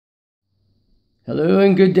Hello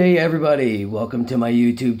and good day, everybody. Welcome to my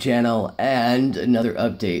YouTube channel and another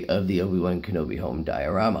update of the Obi-Wan Kenobi home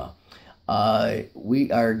diorama.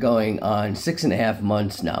 We are going on 6.5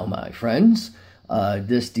 months now, my friends.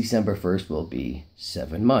 This December 1st will be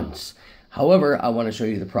 7 months. However, I want to show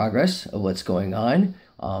you the progress of what's going on.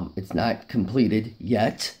 It's not completed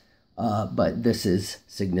yet, but this is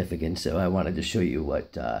significant, so I wanted to show you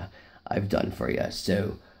what I've done for you.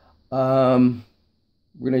 So,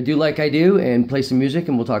 we're going to do like I do and play some music,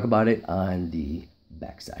 and we'll talk about it on the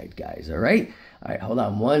backside, guys. All right? All right, hold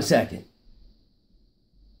on 1 second.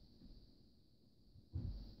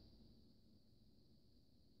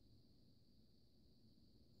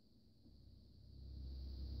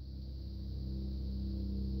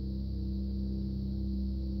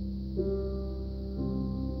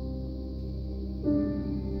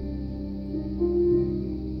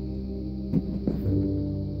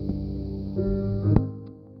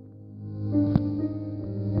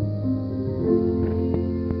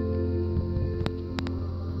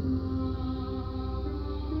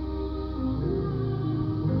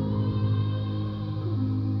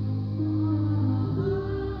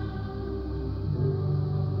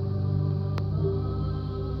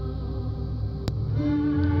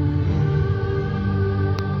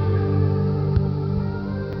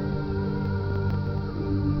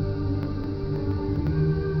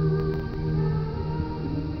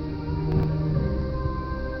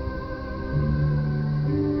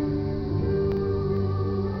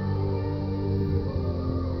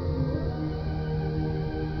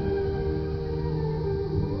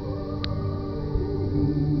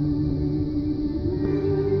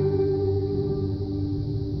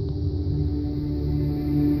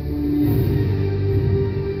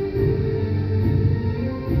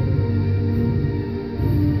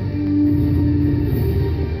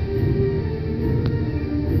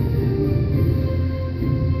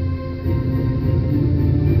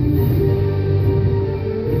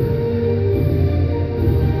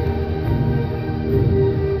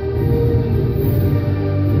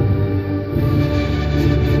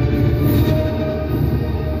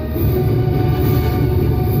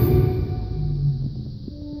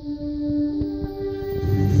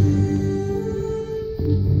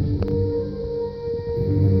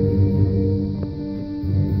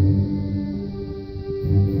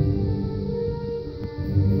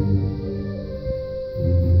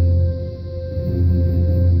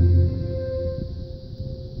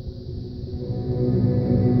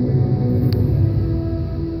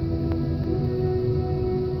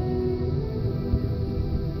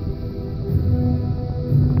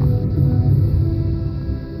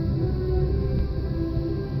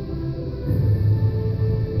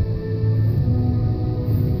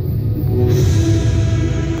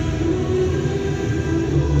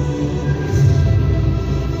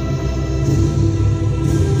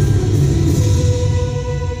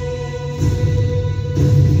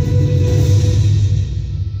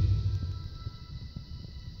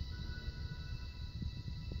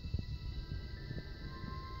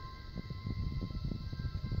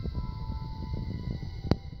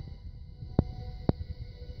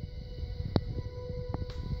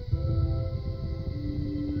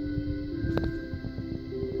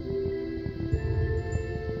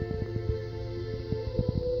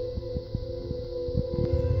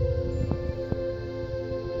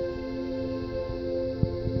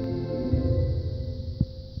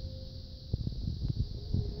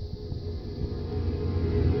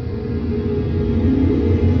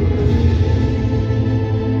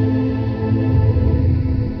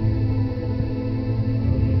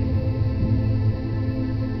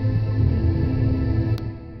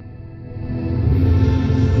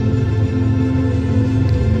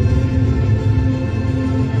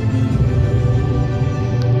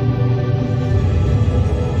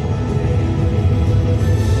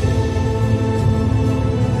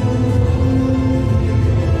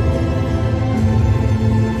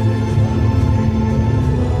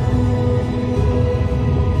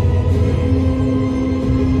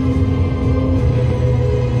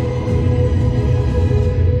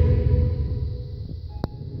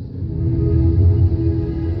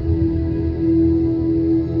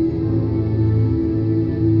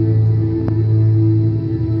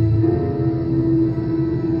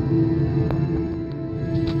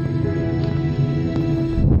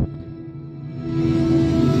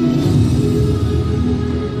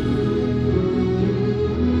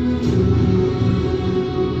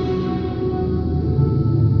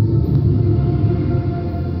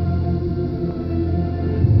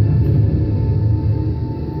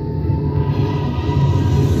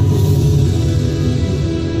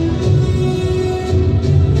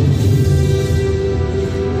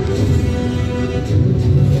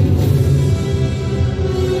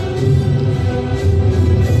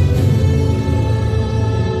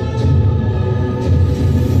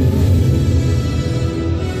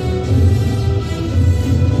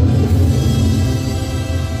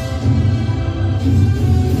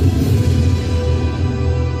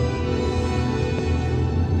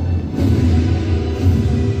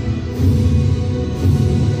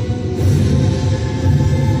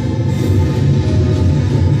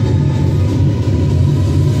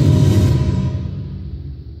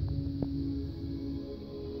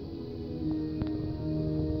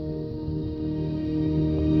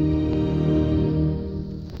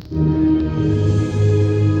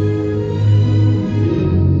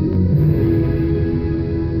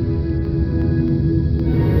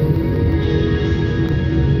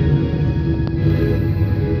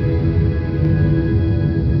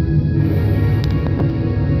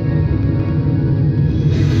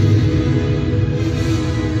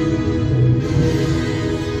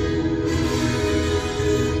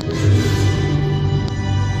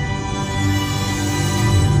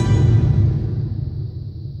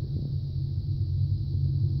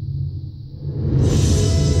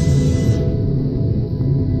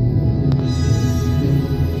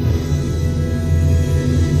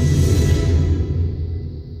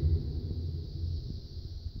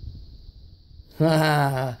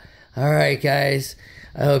 Alright guys,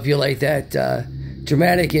 I hope you like that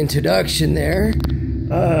dramatic introduction there.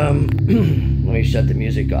 Let me shut the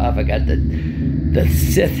music off. I got the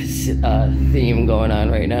Sith theme going on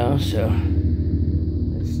right now, so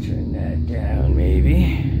let's turn that down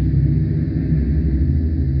maybe.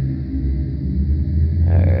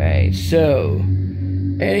 Alright, so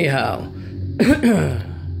anyhow,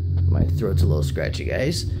 my throat's a little scratchy,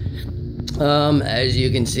 guys. As you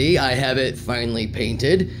can see, I have it finally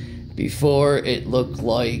painted. Before, it looked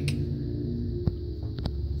like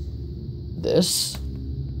this.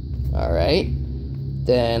 Alright.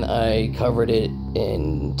 Then I covered it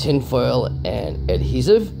in tinfoil and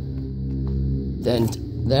adhesive.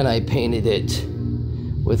 Then I painted it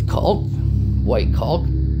with caulk, white caulk.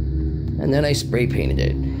 And then I spray painted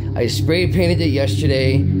it. I spray painted it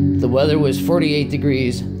yesterday. The weather was 48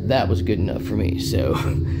 degrees. That was good enough for me. So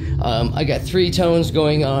I got 3 tones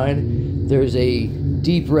going on. There's a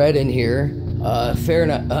deep red in here. Fear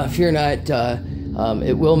not,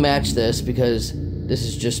 it will match this because this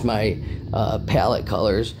is just my palette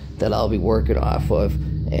colors that I'll be working off of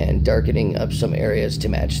and darkening up some areas to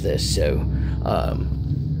match this. So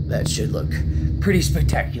that should look pretty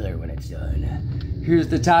spectacular when it's done. Here's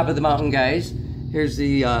the top of the mountain, guys. Here's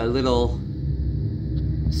the little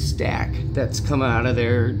stack that's coming out of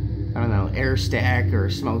there. I don't know, air stack or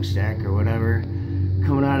smoke stack or whatever,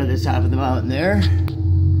 coming out of the top of the mountain there.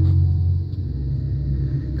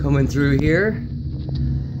 Coming through here,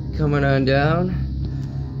 coming on down.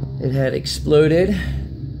 It had exploded.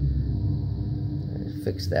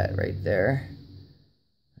 Fix that right there.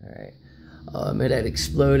 All right. It had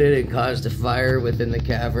exploded and caused a fire within the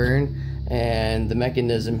cavern, and the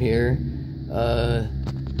mechanism here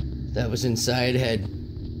that was inside had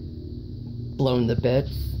blown the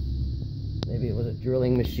bits. Maybe it was a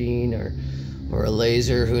drilling machine or a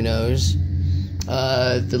laser, who knows.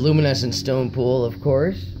 The luminescent stone pool, of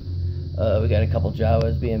course. We got a couple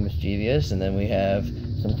Jawas being mischievous, and then we have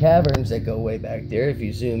some caverns that go way back there. If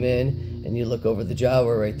you zoom in and you look over the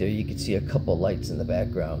Jawa right there, you can see a couple lights in the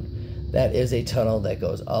background. That is a tunnel that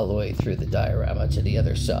goes all the way through the diorama to the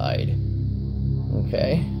other side.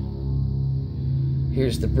 Okay.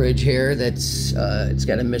 Here's the bridge here. That's it's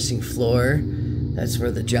got a missing floor. That's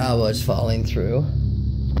where the Jawa is falling through.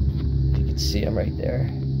 You can see them right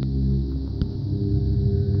there.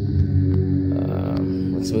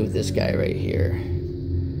 Let's move this guy right here.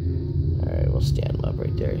 Alright, we'll stand him up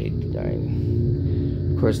right there.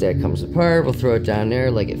 Of course, that comes apart. We'll throw it down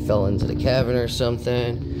there like it fell into the cavern or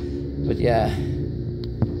something. But yeah.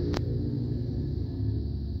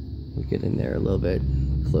 We'll get in there a little bit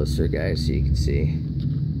closer, guys, so you can see.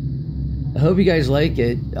 I hope you guys like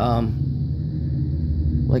it.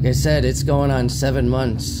 Like I said, it's going on 7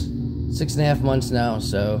 months. 6.5 months now,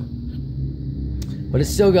 so. But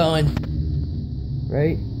it's still going.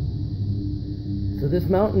 Right? So this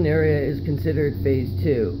mountain area is considered phase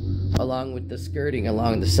 2, along with the skirting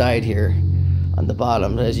along the side here on the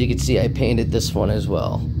bottom. As you can see, I painted this one as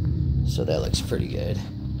well. So that looks pretty good.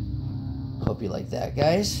 Hope you like that,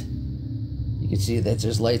 guys. You can see that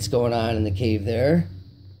there's lights going on in the cave there.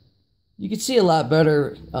 You can see a lot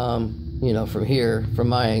better, you know, from here, from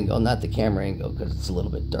my angle, not the camera angle, because it's a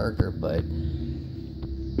little bit darker, but...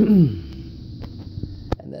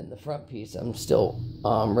 And then the front piece, I'm still,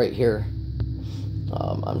 right here,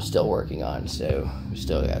 I'm still working on, so we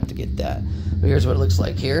still have to get that. But here's what it looks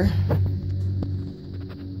like here.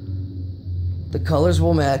 The colors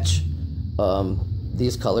will match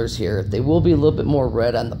these colors here. They will be a little bit more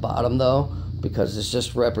red on the bottom, though, because it's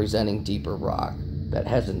just representing deeper rock that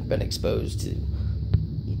hasn't been exposed to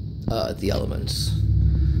the elements.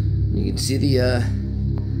 You can see the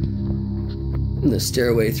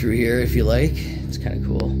stairway through here if you like. It's kind of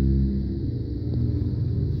cool.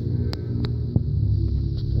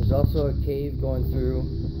 There's also a cave going through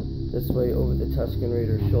this way over the Tusken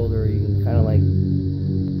Raider's shoulder. You can kind of like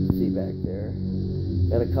see back there.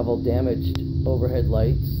 Got a couple damaged overhead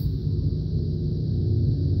lights.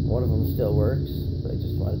 One of them still works, but I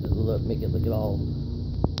just wanted to make it look all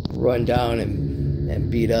run down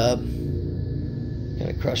and beat up. Got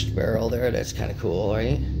a crushed barrel there. That's kind of cool,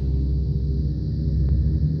 right?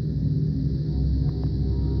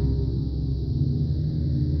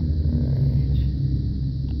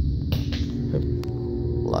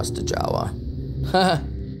 Lost a Jawa.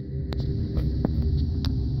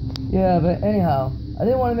 Yeah, but anyhow, I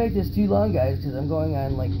didn't want to make this too long, guys, because I'm going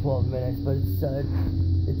on like 12 minutes, but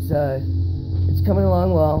it's coming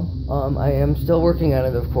along well. I am still working on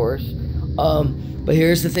it, of course. But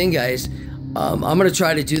here's the thing, guys. I'm gonna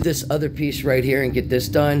try to do this other piece right here and get this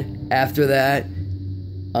done. After that,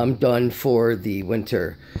 I'm done for the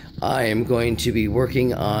winter. I am going to be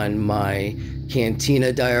working on my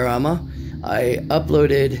Cantina diorama. I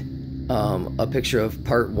uploaded a picture of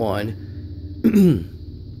part 1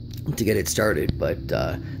 to get it started, but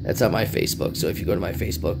that's on my Facebook, so if you go to my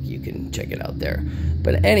Facebook you can check it out there.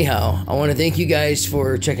 But anyhow, I want to thank you guys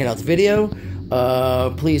for checking out the video.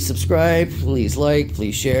 Please subscribe, please like,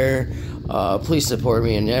 please share, please support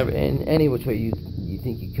me in any which way you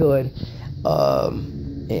think you could,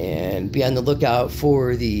 and be on the lookout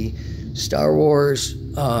for the Star Wars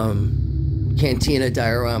Cantina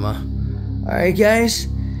diorama. Alright guys,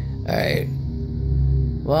 alright,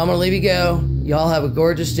 well, I'm gonna leave you go. Y'all have a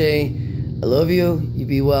gorgeous day. I love you. You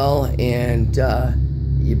be well, and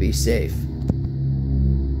you be safe.